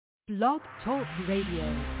Blog Talk Radio.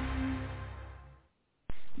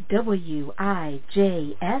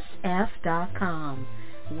 WIJSF.com.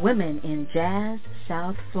 Women in Jazz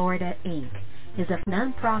South Florida, Inc. is a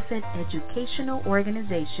nonprofit educational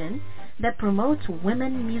organization that promotes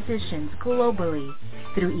women musicians globally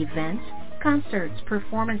through events, concerts,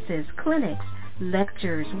 performances, clinics,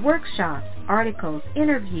 lectures, workshops, articles,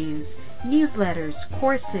 interviews, newsletters,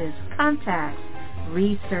 courses, contacts,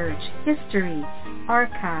 research, history,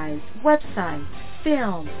 archives, websites,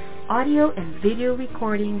 film, audio and video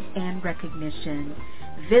recordings, and recognition.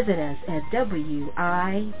 Visit us at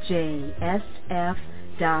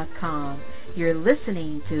WIJSF.com. You're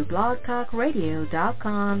listening to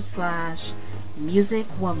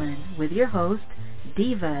blogtalkradio.com/musicwoman with your host,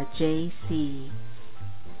 Diva JC.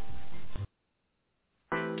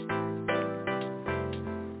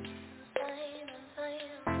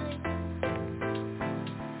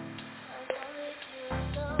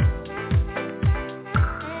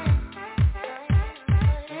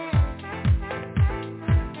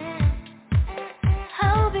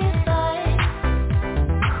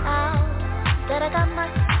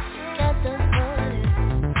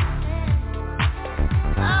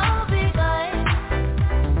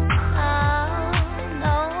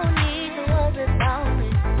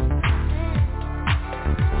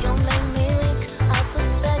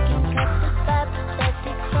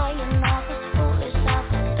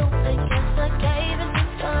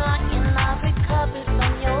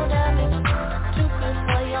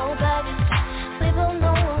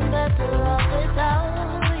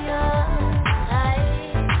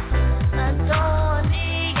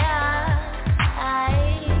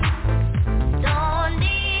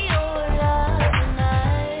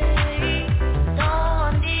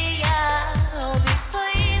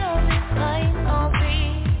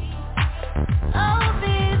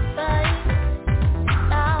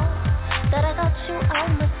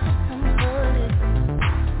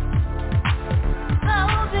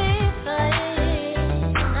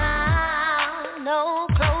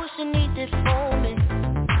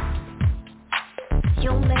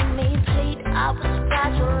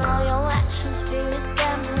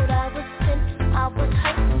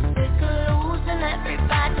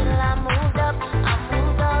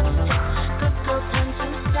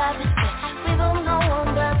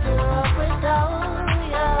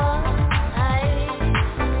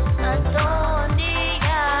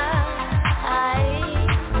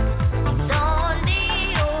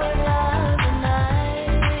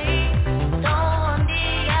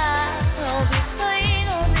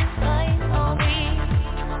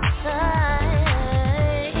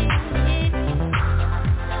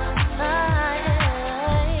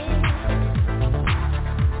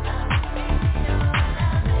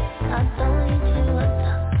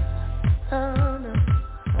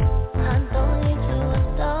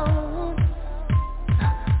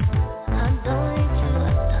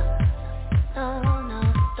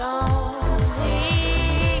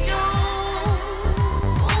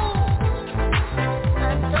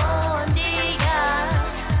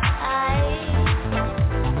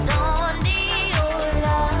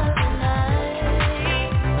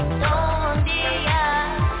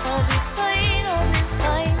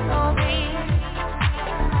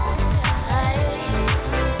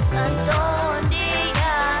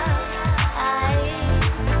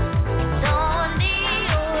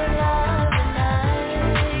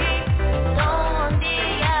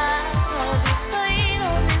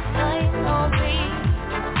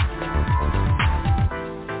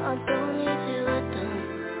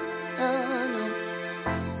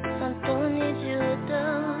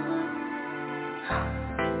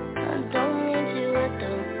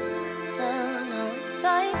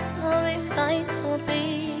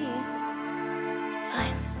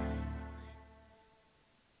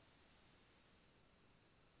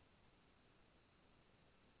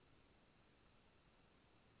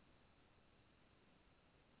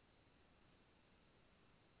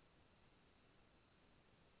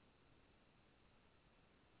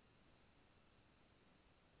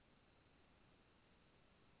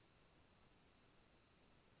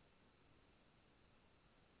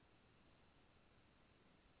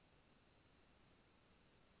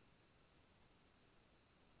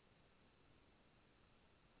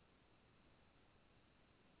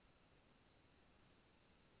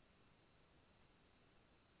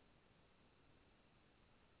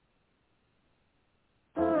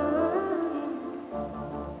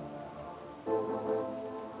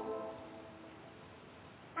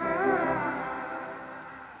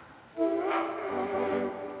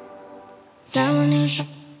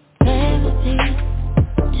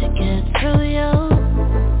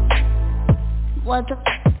 What the f***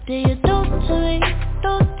 did you do to me?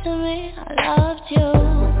 Do to me? I loved you.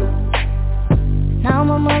 Now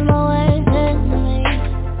I'm on my way to me.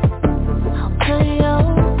 How could you?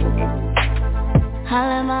 I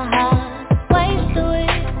let my heart waste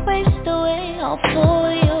away all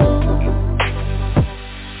for you.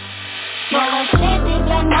 Well, I say deep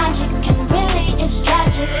like magic, and really it's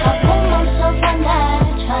tragic. I put myself on that,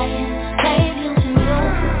 try and save you from you.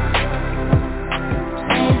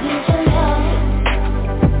 Save you from you.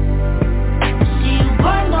 See you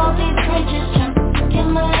burned all these bridges, trying to get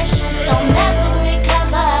my shit. Don't ever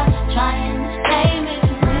recover, try and save me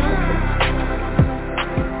from you.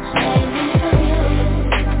 Save me from you.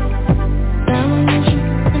 Premonition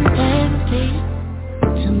and therapy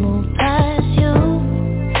to move past you.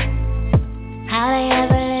 How they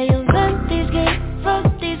ever let you run these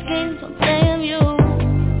games, don't blame you.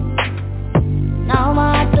 Now my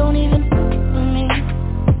heart don't even for me.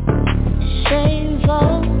 It's shameful.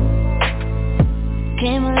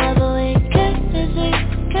 Came a level way, courtesy,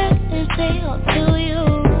 all to you.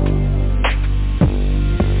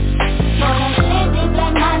 But I say deep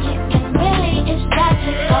like magic, and really it's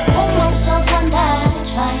tragic. I put myself on that,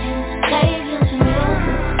 try and save you from you.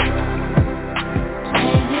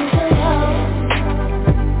 Save you from you.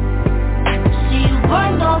 See you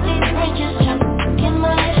burned all these bridges, trying to get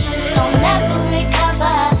my shit. Don't ever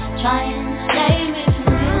recover, try and save me from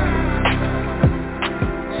you.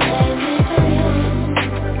 Save me from you.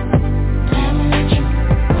 Premonition,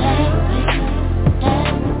 therapy.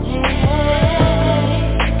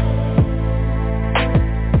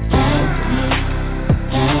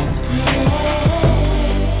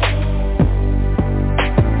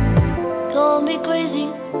 Called me crazy,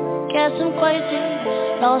 guess I'm crazy.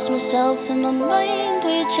 Lost myself in my mind,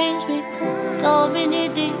 will you change me? Call me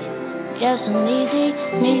needy, guess I'm needy.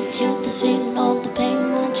 Need you to see all the pain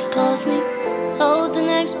that you caused me. Hold the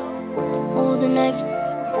next,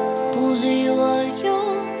 who's you are you,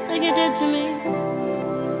 like you did to me.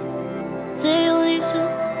 Say you need some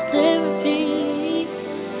therapy.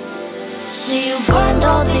 See you burned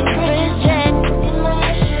all these bridges,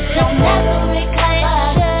 don't never recover.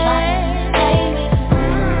 Try and save me from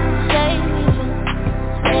you.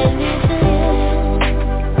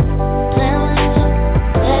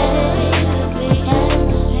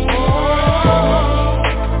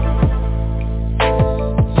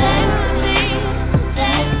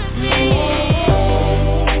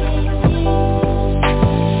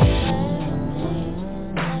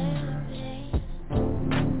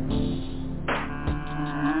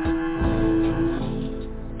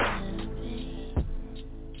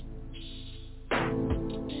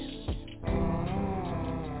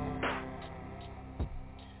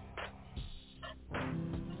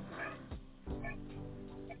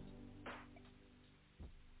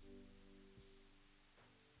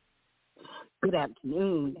 Good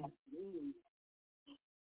afternoon.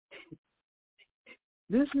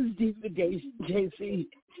 This is Diva JC,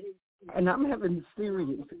 and I'm having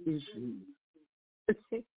serious issues.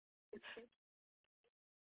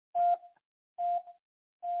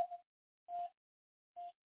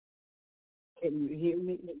 Can you hear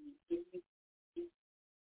me?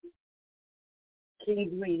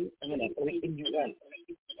 Kingsley, I'm going to open you up.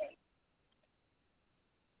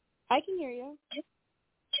 I can hear you.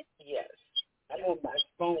 Yes. I'm on my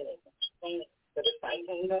phone, but if I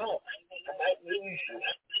don't know, I might lose you.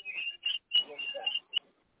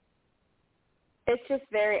 It's just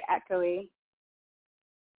very echoey.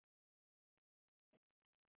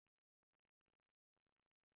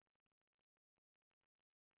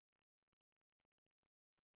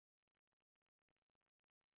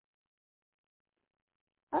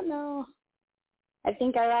 Oh no. I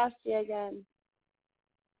think I lost you again.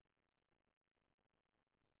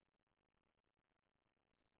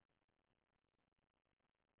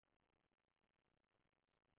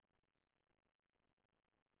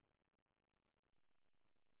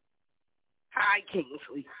 Hi,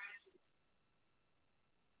 Kingsley.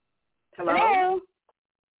 Hello? Hello.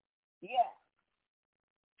 Yeah.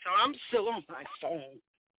 So I'm still on my phone.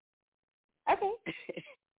 Okay.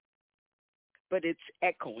 But it's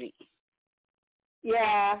echoing.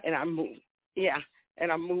 Yeah. And I'm moving. Yeah.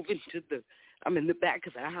 And I'm moving I'm in the back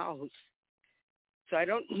of the house. So I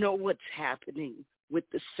don't know what's happening with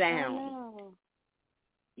the sound. Oh, no.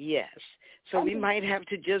 Yes. So we might have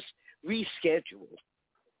to just reschedule.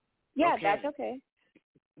 Yeah, okay? that's okay.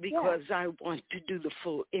 Because I want to do the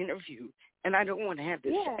full interview, and I don't want to have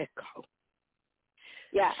this echo.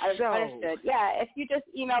 Yeah, understood. Yeah, if you just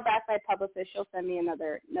email back my publicist, she'll send me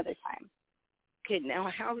another time. Okay, now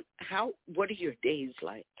what are your days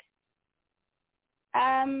like?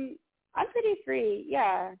 I'm pretty free.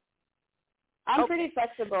 Yeah. I'm pretty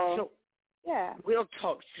flexible. So yeah. We'll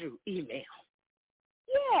talk through email.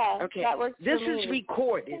 Yeah. Okay. That works This for me. is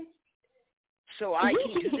recorded, so I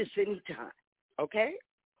can do this anytime. Okay?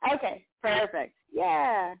 Okay. Perfect.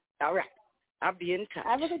 Yeah. All right. I'll be in touch.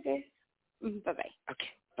 Have a good day. Bye-bye. Okay.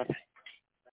 Bye-bye.